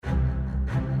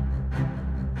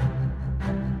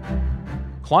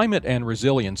Climate and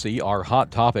resiliency are hot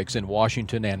topics in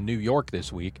Washington and New York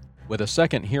this week, with a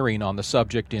second hearing on the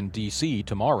subject in D.C.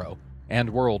 tomorrow, and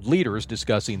world leaders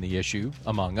discussing the issue,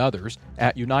 among others,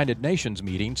 at United Nations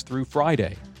meetings through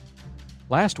Friday.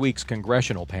 Last week's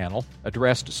congressional panel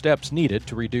addressed steps needed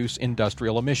to reduce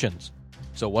industrial emissions.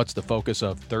 So what's the focus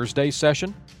of Thursday's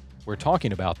session? We're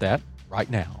talking about that right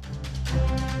now.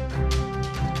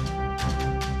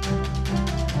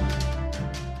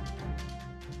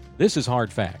 This is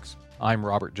Hard Facts. I'm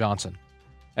Robert Johnson.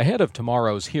 Ahead of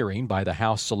tomorrow's hearing by the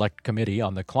House Select Committee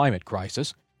on the Climate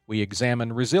Crisis, we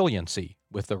examine resiliency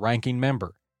with the ranking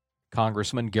member,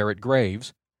 Congressman Garrett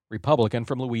Graves, Republican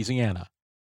from Louisiana.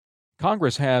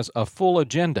 Congress has a full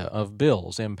agenda of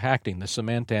bills impacting the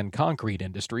cement and concrete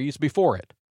industries before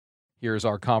it. Here's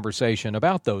our conversation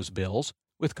about those bills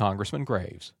with Congressman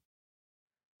Graves.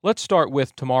 Let's start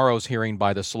with tomorrow's hearing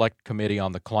by the Select Committee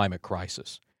on the Climate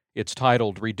Crisis. It's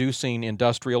titled Reducing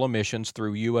Industrial Emissions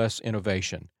Through U.S.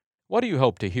 Innovation. What do you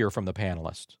hope to hear from the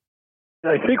panelists?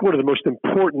 I think one of the most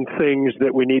important things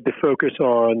that we need to focus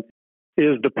on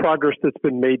is the progress that's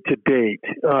been made to date.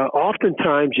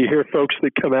 Oftentimes you hear folks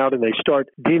that come out and they start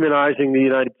demonizing the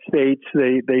United States.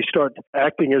 They start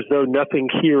acting as though nothing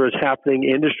here is happening.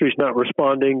 Industry's not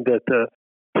responding, that the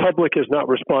public is not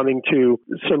responding to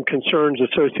some concerns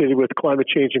associated with climate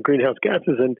change and greenhouse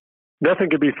gases. And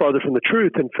nothing could be farther from the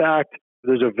truth. In fact,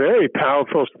 there's a very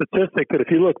powerful statistic that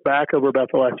if you look back over about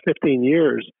the last 15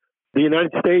 years, the United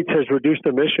States has reduced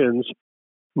emissions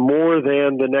more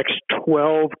than the next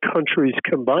 12 countries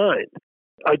combined.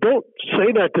 I don't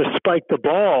say that to spike the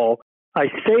ball. I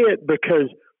say it because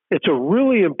it's a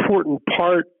really important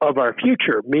part of our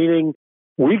future, meaning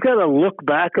we've got to look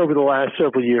back over the last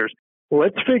several years.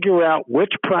 Let's figure out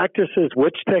which practices,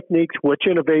 which techniques, which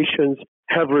innovations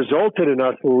have resulted in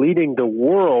us leading the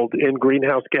world in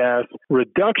greenhouse gas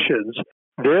reductions.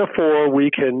 Therefore, we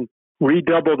can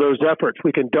redouble those efforts.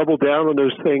 We can double down on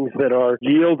those things that are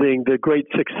yielding the great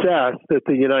success that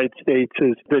the United States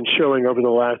has been showing over the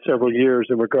last several years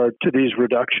in regard to these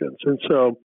reductions. And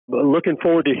so looking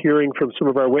forward to hearing from some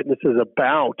of our witnesses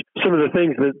about some of the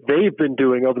things that they've been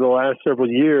doing over the last several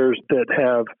years that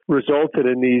have resulted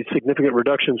in these significant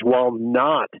reductions while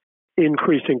not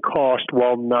increasing cost,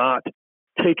 while not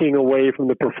taking away from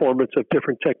the performance of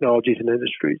different technologies and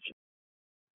industries.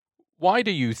 Why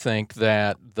do you think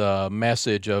that the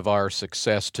message of our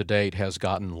success to date has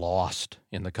gotten lost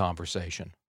in the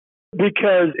conversation?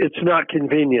 Because it's not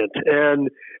convenient. And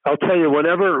I'll tell you,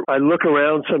 whenever I look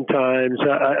around sometimes,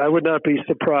 I would not be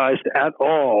surprised at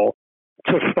all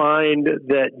to find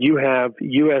that you have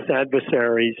U.S.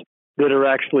 adversaries that are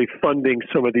actually funding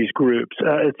some of these groups.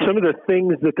 Some of the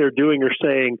things that they're doing or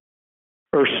saying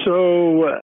are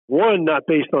so, one, not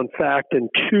based on fact, and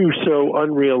two, so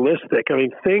unrealistic. I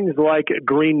mean, things like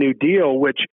Green New Deal,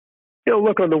 which,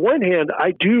 look, on the one hand,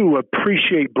 I do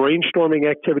appreciate brainstorming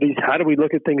activities. How do we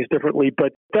look at things differently?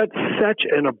 But that's such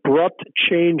an abrupt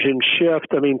change and shift.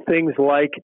 I mean, things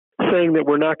like saying that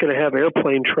we're not going to have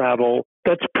airplane travel,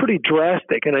 that's pretty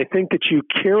drastic. And I think that you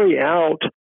carry out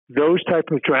those type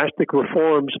of drastic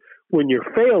reforms when you're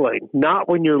failing, not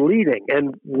when you're leading.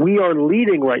 And we are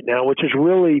leading right now, which is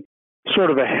really sort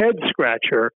of a head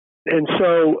scratcher. And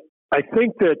so I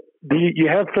think that you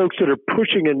have folks that are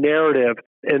pushing a narrative,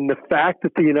 and the fact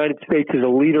that the United States is a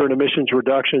leader in emissions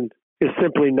reduction is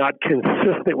simply not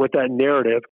consistent with that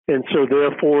narrative. And so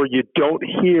therefore you don't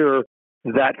hear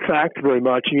that fact very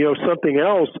much. And something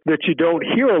else that you don't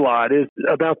hear a lot is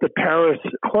about the Paris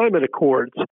Climate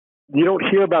Accords. You don't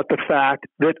hear about the fact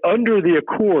that under the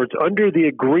accords, under the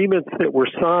agreements that were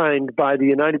signed by the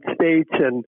United States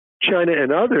and China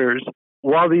and others,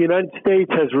 while the United States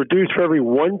has reduced for every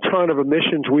 1 ton of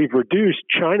emissions we've reduced,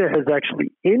 China has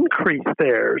actually increased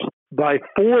theirs by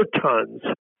 4 tons.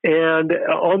 And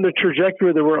on the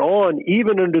trajectory that we're on,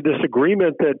 even under this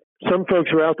agreement that some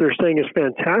folks are out there saying is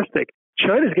fantastic,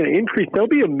 China's going to increase. They'll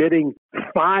be emitting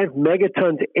 5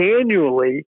 megatons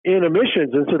annually in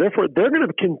emissions. And so therefore, they're going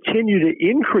to continue to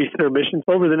increase their emissions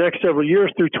over the next several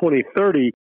years through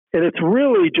 2030. And it's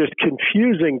really just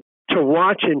confusing to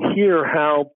watch and hear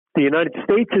how the United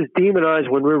States is demonized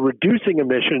when we're reducing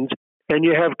emissions, and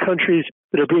you have countries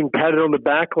that are being patted on the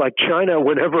back like China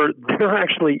whenever they're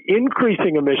actually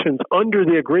increasing emissions under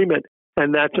the agreement,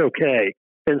 and that's okay.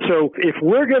 And so if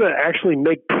we're going to actually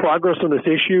make progress on this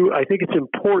issue, I think it's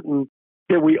important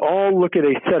that we all look at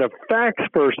a set of facts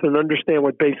first and understand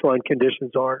what baseline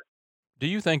conditions are. Do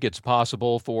you think it's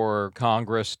possible for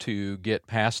Congress to get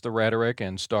past the rhetoric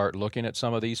and start looking at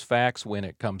some of these facts when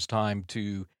it comes time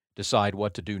to decide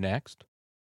what to do next?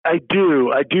 I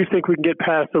do. I do think we can get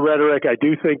past the rhetoric. I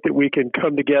do think that we can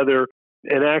come together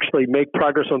and actually make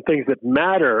progress on things that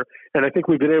matter. And I think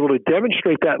we've been able to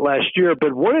demonstrate that last year.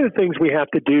 But one of the things we have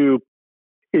to do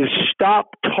is stop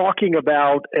talking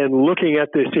about and looking at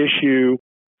this issue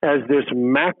as this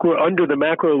under the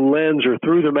macro lens or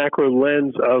through the macro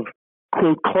lens of,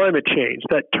 quote, climate change.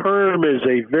 That term is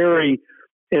a very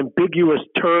ambiguous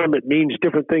term. It means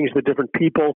different things to different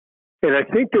people. And I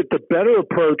think that the better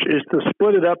approach is to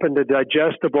split it up into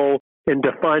digestible and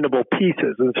definable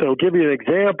pieces. And so I'll give you an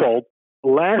example.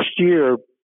 Last year,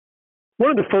 one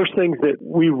of the first things that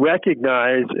we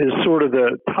recognize as sort of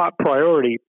the top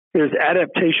priority is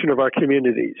adaptation of our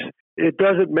communities. It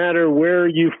doesn't matter where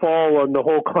you fall on the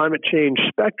whole climate change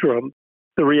spectrum.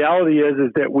 The reality is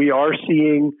that we are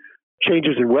seeing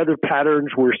changes in weather patterns.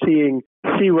 We're seeing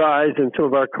sea rise in some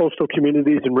of our coastal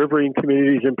communities and riverine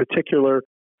communities in particular,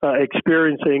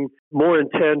 experiencing more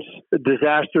intense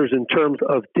disasters in terms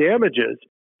of damages.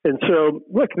 And so,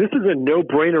 look, this is a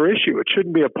no-brainer issue. It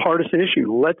shouldn't be a partisan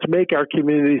issue. Let's make our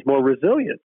communities more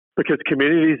resilient because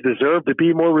communities deserve to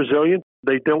be more resilient.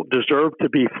 They don't deserve to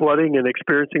be flooding and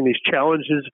experiencing these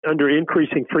challenges under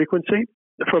increasing frequency.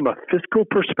 From a fiscal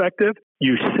perspective,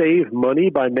 you save money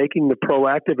by making the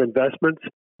proactive investments,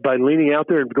 by leaning out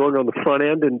there and going on the front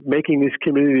end and making these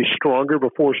communities stronger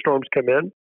before storms come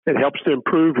in. It helps to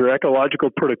improve your ecological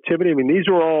productivity. I mean, these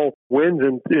are all wins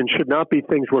and should not be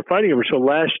things we're fighting over. So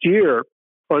last year,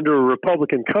 under a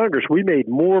Republican Congress, we made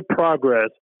more progress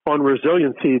on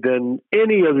resiliency than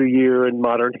any other year in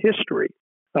modern history.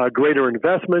 Greater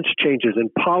investments, changes in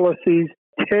policies,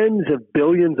 tens of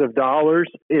billions of dollars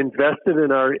invested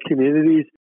in our communities,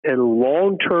 and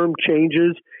long-term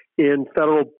changes in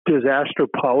federal disaster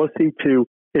policy to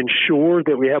ensure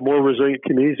that we have more resilient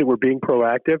communities and we're being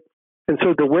proactive. And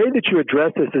so the way that you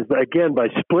address this is, again, by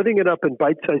splitting it up in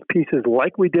bite-sized pieces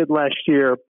like we did last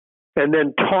year, and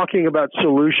then talking about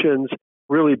solutions,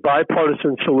 really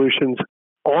bipartisan solutions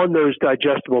on those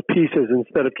digestible pieces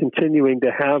instead of continuing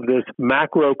to have this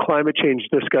macro climate change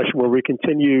discussion where we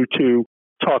continue to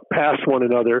talk past one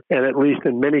another and at least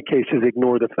in many cases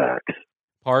ignore the facts.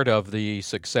 Part of the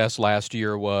success last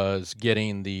year was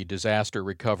getting the Disaster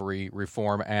Recovery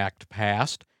Reform Act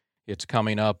passed. It's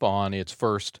coming up on its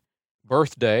first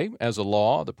birthday as a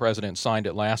law. The president signed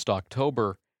it last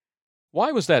October.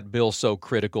 Why was that bill so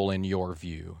critical in your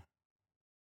view?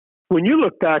 When you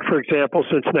look back, for example,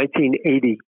 since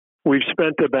 1980, we've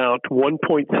spent about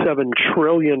 $1.7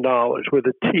 trillion with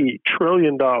a T,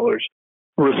 trillion dollars,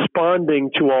 responding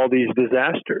to all these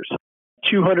disasters.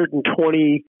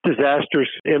 220 disasters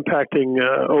impacting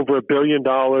over $1 billion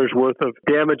worth of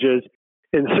damages.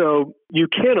 And so you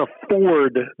can't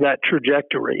afford that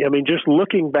trajectory. I mean, just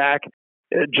looking back,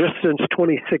 just since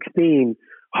 2016,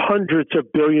 hundreds of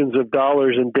billions of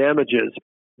dollars in damages.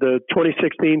 The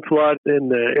 2016 flood in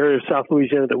the area of South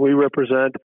Louisiana that we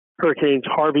represent, Hurricanes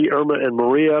Harvey, Irma, and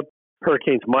Maria,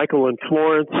 Hurricanes Michael and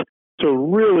Florence. So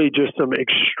really just some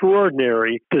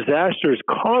extraordinary disasters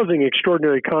causing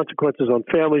extraordinary consequences on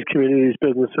families, communities,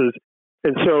 businesses.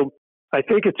 And so I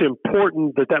think it's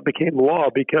important that that became law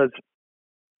because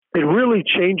it really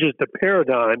changes the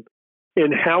paradigm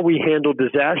in how we handle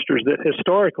disasters that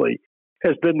historically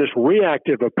has been this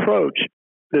reactive approach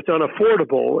that's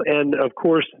unaffordable and, of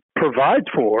course, provides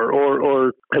for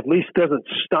or at least doesn't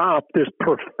stop this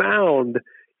profound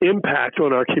impact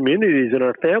on our communities and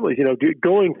our families. You know,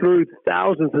 going through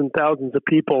thousands and thousands of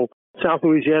people, South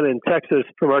Louisiana and Texas,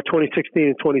 from our 2016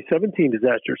 and 2017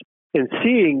 disasters, and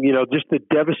seeing, you know, just the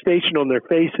devastation on their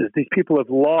faces. These people have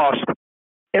lost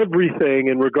everything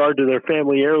in regard to their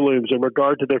family heirlooms, in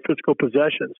regard to their physical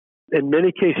possessions. In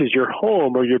many cases, your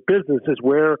home or your business is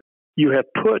where you have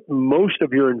put most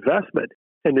of your investment.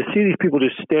 And to see these people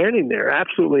just standing there,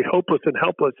 absolutely hopeless and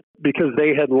helpless because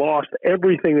they had lost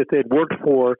everything that they'd worked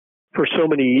for so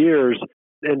many years.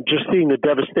 And just seeing the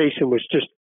devastation was just,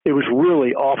 it was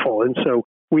really awful. And so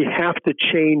we have to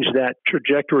change that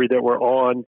trajectory that we're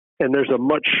on. And there's a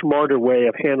much smarter way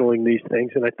of handling these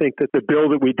things. And I think that the bill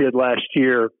that we did last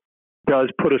year does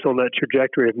put us on that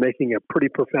trajectory of making a pretty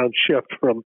profound shift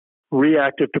from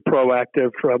reactive to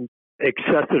proactive, from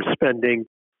excessive spending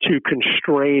to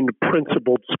constrained,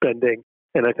 principled spending.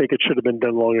 And I think it should have been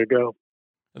done long ago.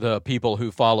 The people who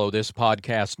follow this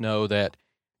podcast know that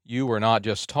you were not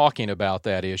just talking about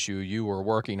that issue. You were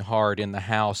working hard in the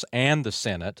House and the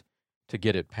Senate to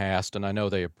get it passed, and I know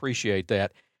they appreciate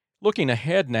that. Looking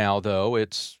ahead now, though,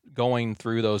 it's going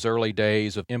through those early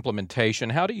days of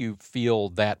implementation. How do you feel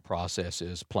that process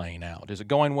is playing out? Is it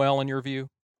going well in your view?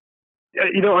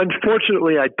 You know,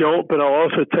 unfortunately, I don't, but I'll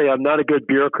also tell you I'm not a good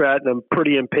bureaucrat and I'm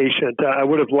pretty impatient. I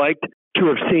would have liked to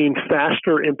have seen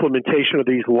faster implementation of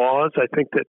these laws. I think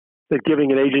that that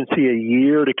giving an agency a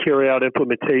year to carry out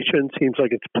implementation seems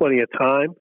like it's plenty of time.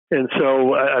 And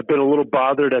so I've been a little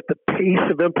bothered at the pace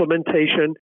of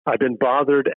implementation. I've been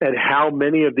bothered at how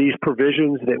many of these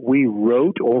provisions that we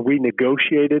wrote or we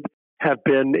negotiated have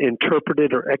been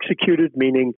interpreted or executed,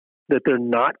 meaning that they're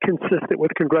not consistent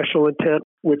with congressional intent,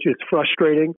 which is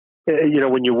frustrating.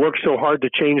 When you work so hard to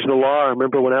change the law, I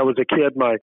remember when I was a kid,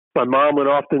 my mom would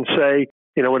often say,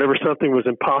 whenever something was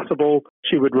impossible,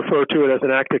 she would refer to it as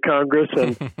an act of Congress.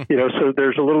 And, so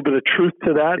there's a little bit of truth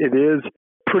to that. It is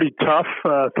pretty tough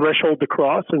threshold to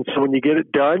cross. And so when you get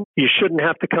it done, you shouldn't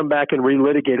have to come back and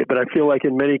relitigate it. But I feel like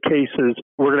in many cases,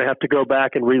 we're going to have to go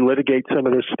back and relitigate some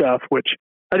of this stuff, which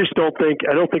I don't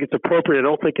think it's appropriate. I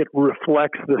don't think it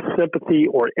reflects the sympathy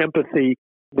or empathy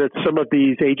that some of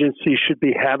these agencies should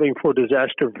be having for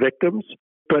disaster victims.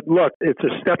 But look, it's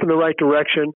a step in the right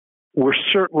direction. We're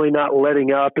certainly not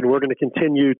letting up, and we're going to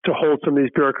continue to hold some of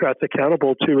these bureaucrats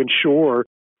accountable to ensure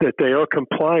that they are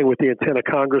complying with the intent of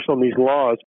Congress on these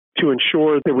laws, to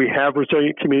ensure that we have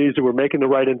resilient communities, that we're making the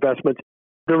right investments.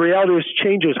 The reality is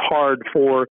change is hard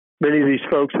for many of these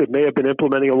folks that may have been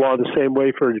implementing a law the same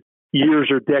way for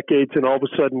years or decades, and all of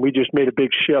a sudden we just made a big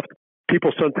shift.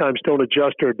 People sometimes don't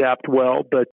adjust or adapt well,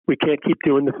 but we can't keep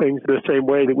doing the things the same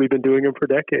way that we've been doing them for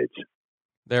decades.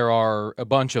 There are a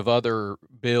bunch of other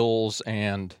bills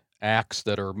and acts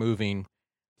that are moving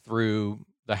through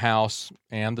the House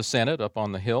and the Senate up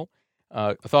on the Hill.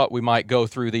 I thought we might go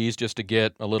through these just to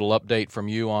get a little update from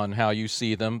you on how you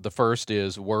see them. The first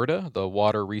is WRDA, the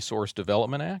Water Resource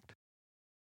Development Act.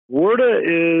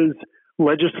 WRDA is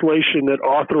legislation that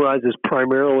authorizes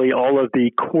primarily all of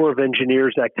the Corps of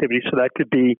Engineers activities. So that could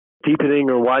be deepening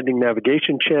or widening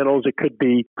navigation channels. It could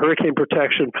be hurricane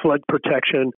protection, flood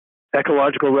protection,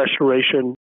 ecological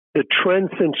restoration. The trend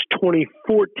since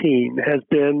 2014 has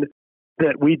been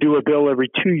that we do a bill every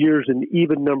 2 years in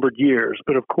even-numbered years.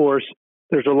 But of course,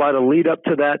 there's a lot of lead up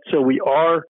to that. So we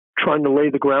are trying to lay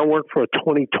the groundwork for a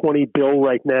 2020 bill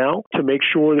right now to make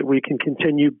sure that we can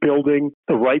continue building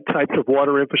the right types of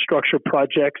water infrastructure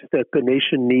projects that the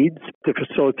nation needs to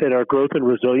facilitate our growth and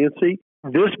resiliency.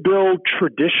 This bill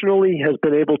traditionally has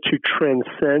been able to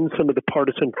transcend some of the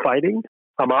partisan fighting.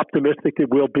 I'm optimistic that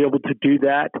we'll be able to do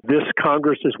that this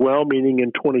Congress as well, meaning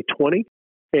in 2020.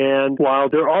 And while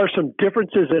there are some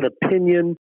differences in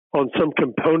opinion on some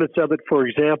components of it, for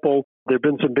example, there have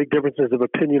been some big differences of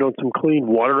opinion on some Clean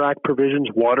Water Act provisions,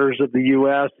 Waters of the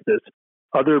U.S., this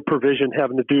other provision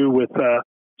having to do with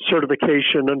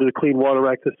certification under the Clean Water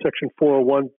Act, the Section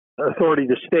 401 authority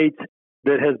to states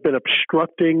that has been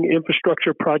obstructing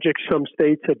infrastructure projects. Some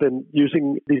states have been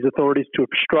using these authorities to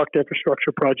obstruct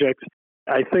infrastructure projects.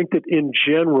 I think that in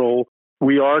general,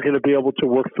 we are going to be able to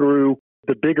work through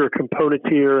the bigger components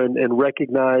here and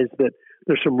recognize that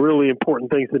there's some really important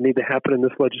things that need to happen in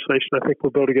this legislation. I think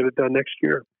we'll be able to get it done next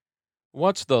year.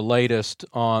 What's the latest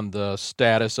on the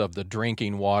status of the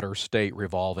Drinking Water State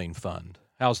Revolving Fund?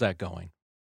 How's that going?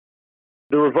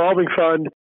 The revolving fund,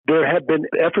 there have been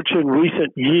efforts in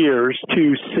recent years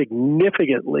to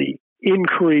significantly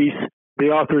increase the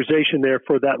authorization there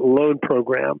for that loan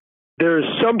program. There is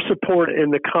some support in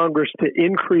the Congress to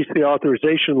increase the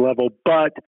authorization level,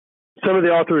 but some of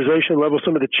the authorization level,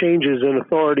 some of the changes in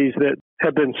authorities that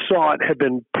have been sought have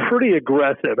been pretty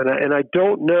aggressive. And I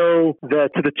don't know that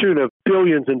to the tune of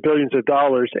billions and billions of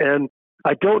dollars. And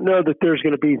I don't know that there's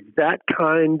going to be that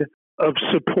kind of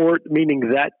support,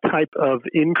 meaning that type of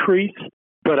increase.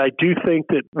 But I do think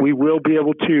that we will be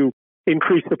able to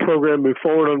increase the program, move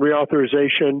forward on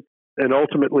reauthorization, and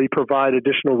ultimately provide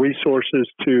additional resources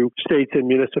to states and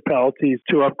municipalities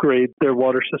to upgrade their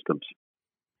water systems.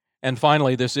 And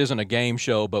finally, this isn't a game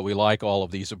show, but we like all of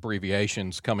these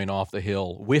abbreviations coming off the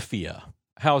Hill. WIFIA.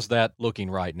 How's that looking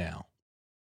right now?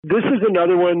 This is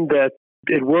another one that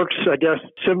it works, I guess,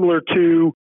 similar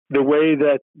to the way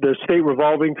that the state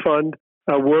revolving fund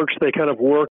works. They kind of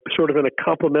work sort of in a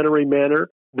complementary manner.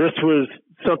 This was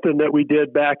something that we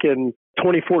did back in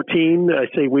 2014. I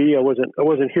say we, I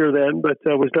wasn't here then, but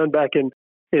was done back in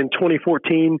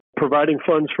 2014, providing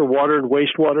funds for water and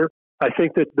wastewater. I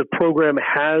think that the program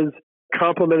has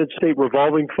complemented state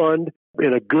revolving fund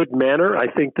in a good manner.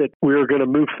 I think that we're going to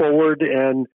move forward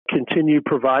and continue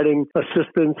providing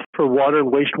assistance for water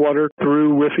and wastewater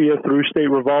through WIFIA, through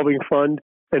state revolving fund,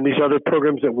 and these other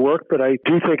programs that work. But I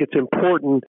do think it's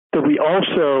important that we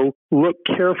also look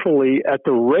carefully at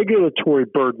the regulatory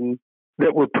burden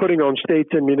that we're putting on states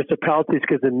and municipalities,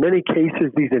 because in many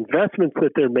cases, these investments that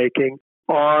they're making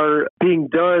are being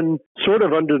done sort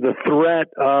of under the threat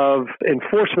of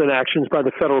enforcement actions by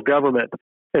the federal government.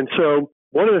 And so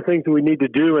one of the things that we need to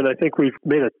do, and I think we've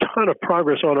made a ton of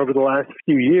progress on over the last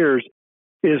few years,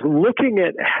 is looking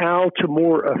at how to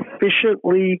more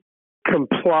efficiently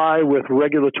comply with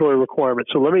regulatory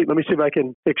requirements. So let me see if I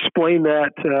can explain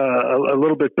that a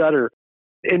little bit better.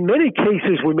 In many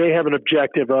cases, we may have an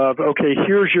objective of, okay,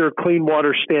 here's your clean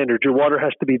water standard. Your water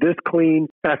has to be this clean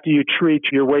after you treat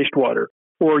your wastewater,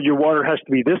 or your water has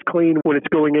to be this clean when it's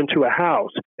going into a house.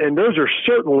 And those are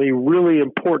certainly really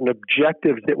important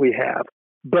objectives that we have.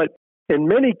 But in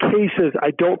many cases, I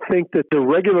don't think that the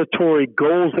regulatory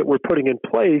goals that we're putting in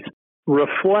place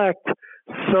reflect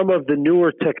some of the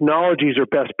newer technologies or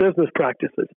best business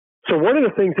practices. So one of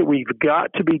the things that we've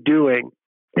got to be doing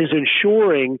is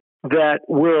ensuring that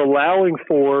we're allowing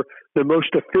for the most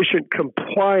efficient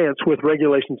compliance with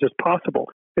regulations as possible.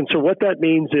 And so what that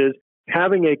means is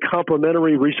having a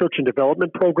complementary research and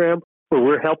development program where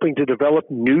we're helping to develop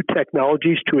new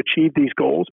technologies to achieve these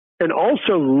goals, and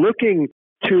also looking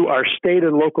to our state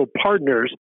and local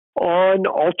partners on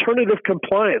alternative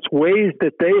compliance, ways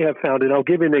that they have found. And I'll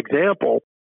give you an example.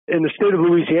 In the state of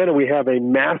Louisiana, we have a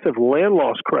massive land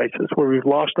loss crisis where we've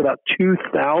lost about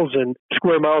 2,000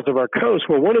 square miles of our coast.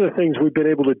 Well, one of the things we've been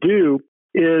able to do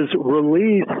is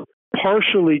release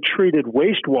partially treated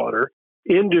wastewater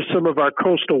into some of our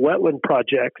coastal wetland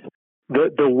projects. The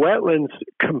wetlands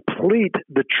complete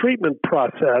the treatment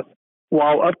process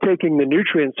while uptaking the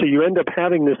nutrients. So you end up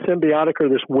having this symbiotic or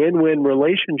this win-win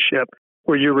relationship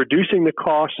where you're reducing the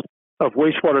cost of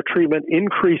wastewater treatment,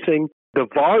 increasing the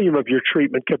volume of your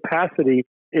treatment capacity,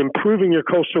 improving your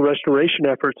coastal restoration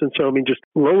efforts. And so, just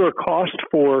lower cost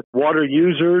for water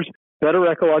users, better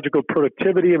ecological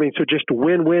productivity. So just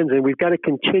win-wins. And we've got to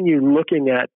continue looking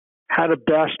at how to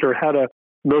best or how to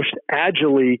most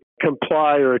agilely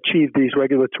comply or achieve these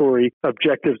regulatory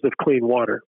objectives of clean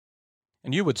water.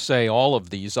 And you would say all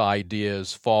of these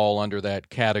ideas fall under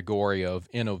that category of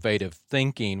innovative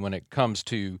thinking when it comes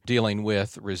to dealing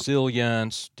with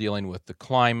resilience, dealing with the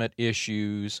climate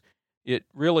issues. It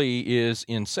really is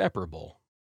inseparable.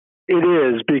 It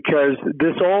is, because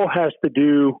this all has to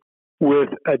do with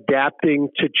adapting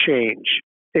to change.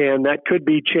 And that could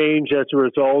be change as a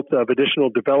result of additional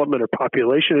development or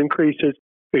population increases.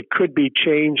 It could be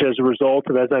change as a result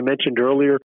of, as I mentioned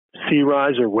earlier, sea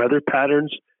rise or weather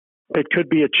patterns. It could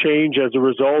be a change as a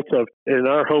result of, in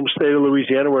our home state of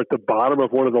Louisiana, we're at the bottom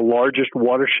of one of the largest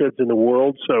watersheds in the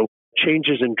world. So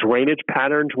changes in drainage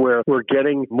patterns where we're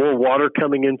getting more water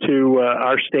coming into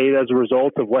our state as a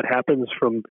result of what happens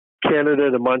from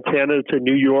Canada to Montana to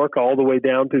New York, all the way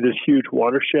down through this huge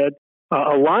watershed.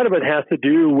 A lot of it has to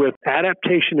do with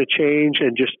adaptation to change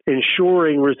and just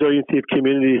ensuring resiliency of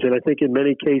communities. And I think in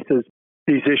many cases,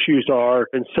 these issues are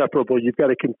inseparable. You've got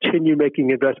to continue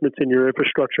making investments in your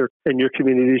infrastructure and your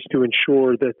communities to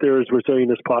ensure that they're as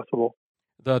resilient as possible.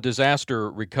 The Disaster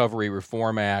Recovery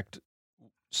Reform Act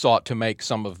sought to make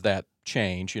some of that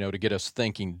change, to get us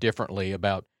thinking differently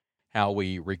about how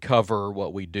we recover,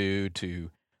 what we do to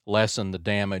lessen the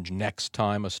damage next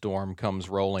time a storm comes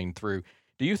rolling through.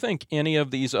 Do you think any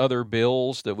of these other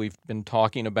bills that we've been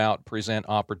talking about present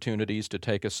opportunities to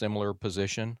take a similar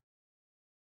position?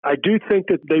 I do think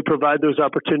that they provide those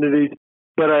opportunities,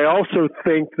 but I also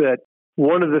think that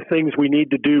one of the things we need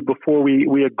to do before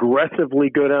we aggressively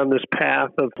go down this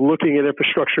path of looking at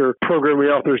infrastructure program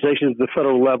reauthorizations at the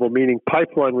federal level, meaning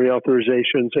pipeline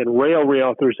reauthorizations and rail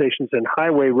reauthorizations and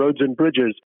highway, roads and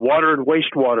bridges, water and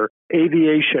wastewater,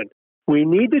 aviation, we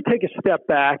need to take a step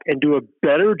back and do a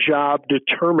better job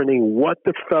determining what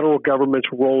the federal government's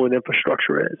role in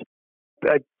infrastructure is.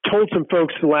 I told some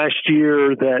folks last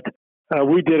year that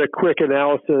we did a quick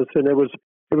analysis, and it was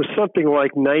something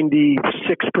like 96%,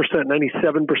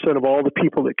 97% of all the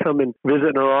people that come and visit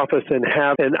in our office and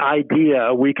have an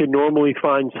idea, we can normally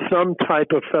find some type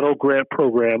of federal grant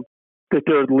program that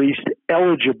they're at least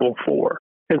eligible for.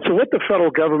 And so what the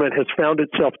federal government has found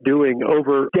itself doing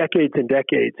over decades and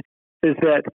decades is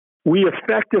that we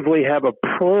effectively have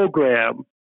a program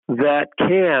that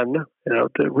can,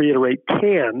 to reiterate,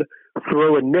 can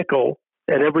throw a nickel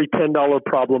at every $10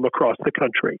 problem across the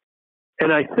country.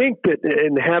 And I think that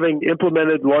in having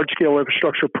implemented large-scale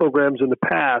infrastructure programs in the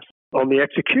past, on the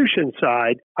execution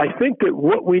side, I think that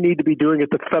what we need to be doing at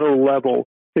the federal level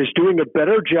is doing a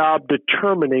better job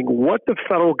determining what the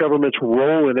federal government's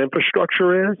role in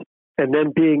infrastructure is, and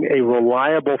then being a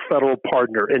reliable federal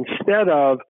partner, instead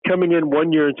of coming in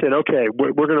one year and saying, okay,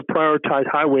 we're going to prioritize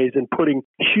highways and putting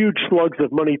huge slugs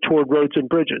of money toward roads and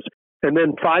bridges. And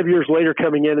then 5 years later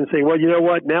coming in and saying, well, you know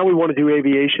what, now we want to do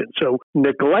aviation. So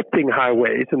neglecting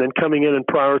highways and then coming in and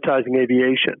prioritizing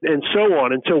aviation and so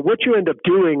on. And so what you end up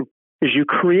doing is you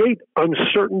create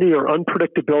uncertainty or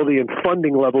unpredictability in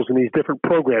funding levels in these different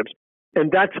programs. And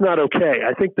that's not okay.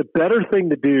 I think the better thing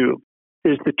to do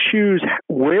is to choose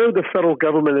where the federal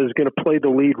government is going to play the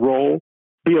lead role,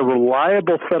 be a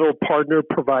reliable federal partner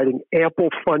providing ample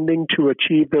funding to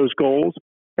achieve those goals,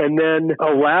 and then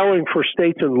allowing for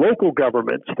states and local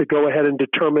governments to go ahead and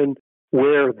determine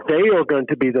where they are going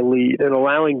to be the lead and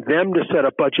allowing them to set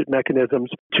up budget mechanisms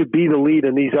to be the lead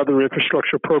in these other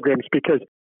infrastructure programs, because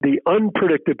the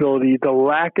unpredictability, the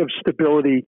lack of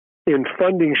stability in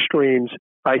funding streams,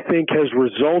 I think has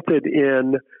resulted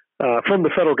in, from the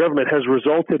federal government, has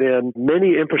resulted in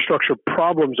many infrastructure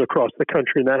problems across the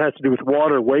country. And that has to do with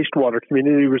water, wastewater,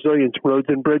 community resilience, roads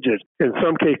and bridges, in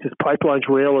some cases, pipelines,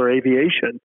 rail, or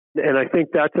aviation. And I think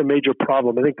that's a major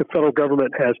problem. I think the federal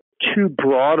government has too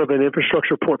broad of an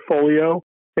infrastructure portfolio,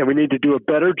 and we need to do a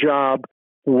better job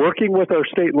working with our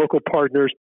state and local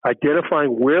partners,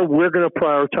 identifying where we're going to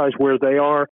prioritize where they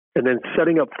are, and then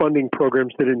setting up funding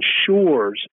programs that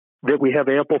ensures that we have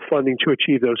ample funding to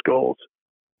achieve those goals.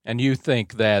 And you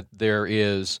think that there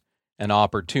is an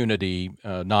opportunity,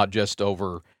 not just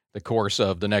over the course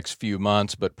of the next few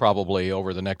months, but probably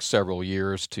over the next several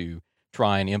years, to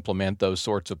try and implement those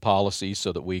sorts of policies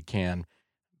so that we can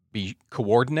be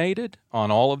coordinated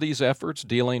on all of these efforts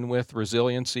dealing with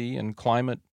resiliency and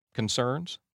climate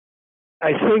concerns?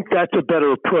 I think that's a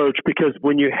better approach, because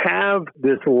when you have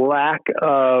this lack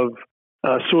of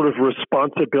sort of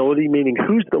responsibility, meaning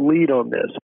who's the lead on this,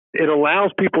 it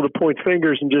allows people to point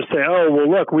fingers and just say, oh, well,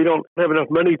 look, we don't have enough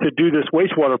money to do this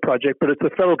wastewater project, but it's the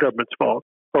federal government's fault.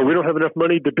 Or we don't have enough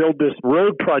money to build this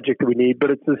road project that we need,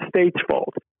 but it's the state's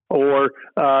fault. Or,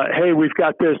 hey, we've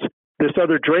got this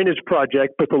other drainage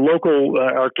project, but the local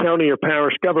or county or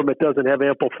parish government doesn't have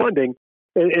ample funding.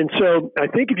 And so I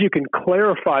think if you can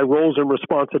clarify roles and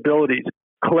responsibilities,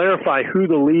 clarify who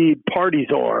the lead parties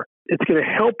are, it's going to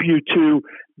help you to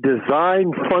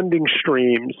design funding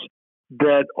streams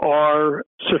that are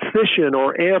sufficient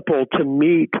or ample to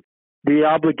meet the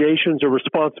obligations or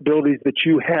responsibilities that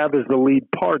you have as the lead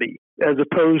party, as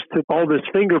opposed to all this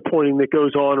finger pointing that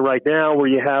goes on right now, where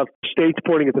you have states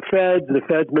pointing at the feds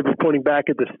may be pointing back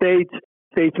at the states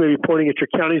may be pointing at your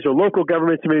counties or local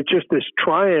governments. I mean, it's just this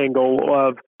triangle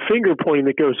of finger pointing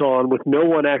that goes on with no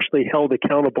one actually held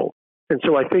accountable. And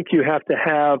so I think you have to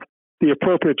have the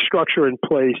appropriate structure in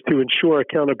place to ensure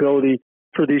accountability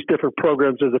for these different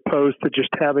programs, as opposed to just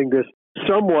having this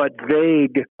somewhat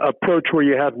vague approach where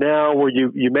you have now, where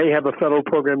you may have a federal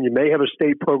program, you may have a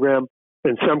state program.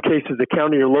 In some cases, the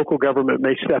county or local government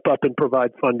may step up and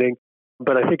provide funding.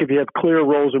 But I think if you have clear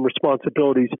roles and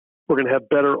responsibilities, we're going to have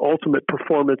better ultimate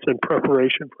performance and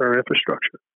preparation for our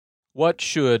infrastructure. What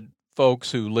should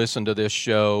folks who listen to this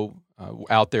show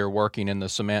out there working in the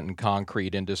cement and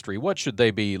concrete industry, what should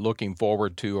they be looking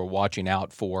forward to or watching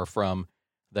out for from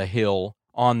the Hill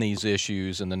on these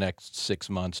issues in the next 6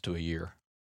 months to a year?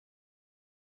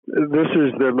 This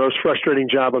is the most frustrating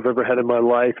job I've ever had in my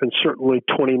life, and certainly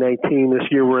 2019, this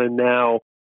year we're in now,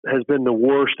 has been the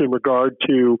worst in regard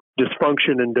to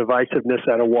dysfunction and divisiveness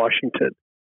out of Washington,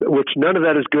 which none of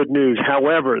that is good news.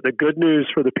 However, the good news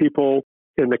for the people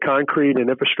in the concrete and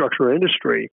infrastructure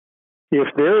industry, if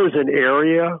there is an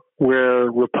area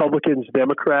where Republicans,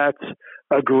 Democrats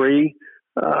agree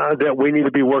that we need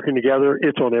to be working together,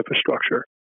 it's on infrastructure.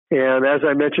 And as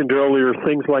I mentioned earlier,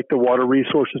 things like the Water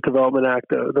Resources Development Act,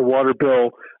 the water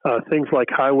bill, things like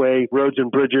highway, roads,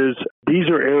 and bridges, these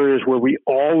are areas where we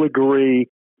all agree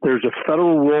there's a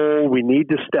federal role. We need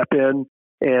to step in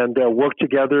and work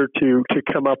together to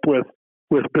come up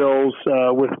with bills,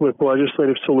 with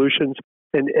legislative solutions.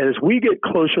 And as we get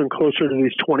closer and closer to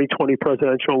these 2020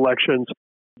 presidential elections,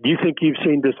 you think you've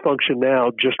seen dysfunction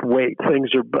now? Just wait.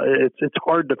 It's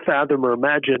hard to fathom or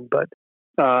imagine, but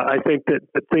I think that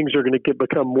things are going to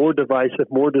become more divisive,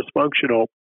 more dysfunctional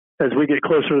as we get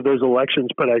closer to those elections.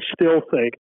 But I still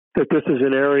think that this is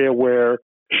an area where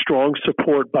strong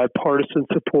support, bipartisan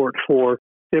support for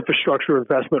infrastructure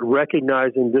investment,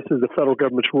 recognizing this is the federal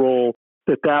government's role,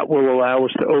 that will allow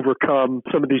us to overcome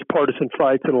some of these partisan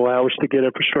fights and allow us to get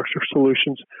infrastructure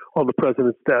solutions on the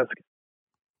president's desk.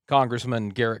 Congressman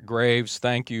Garrett Graves,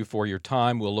 thank you for your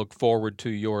time. We'll look forward to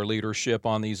your leadership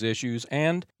on these issues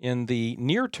and, in the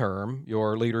near term,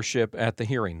 your leadership at the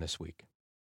hearing this week.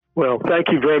 Well, thank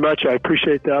you very much. I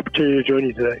appreciate the opportunity to join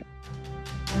you today.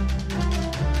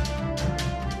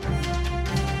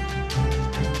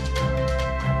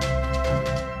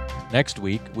 Next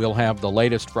week, we'll have the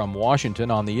latest from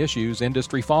Washington on the issues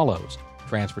industry follows: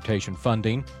 transportation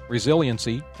funding,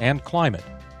 resiliency, and climate,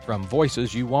 from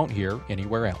voices you won't hear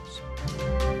anywhere else.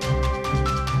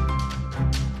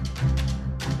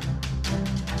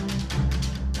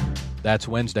 That's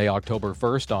Wednesday, October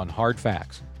 1st on Hard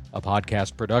Facts, a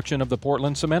podcast production of the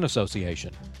Portland Cement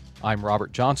Association. I'm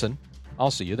Robert Johnson.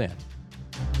 I'll see you then.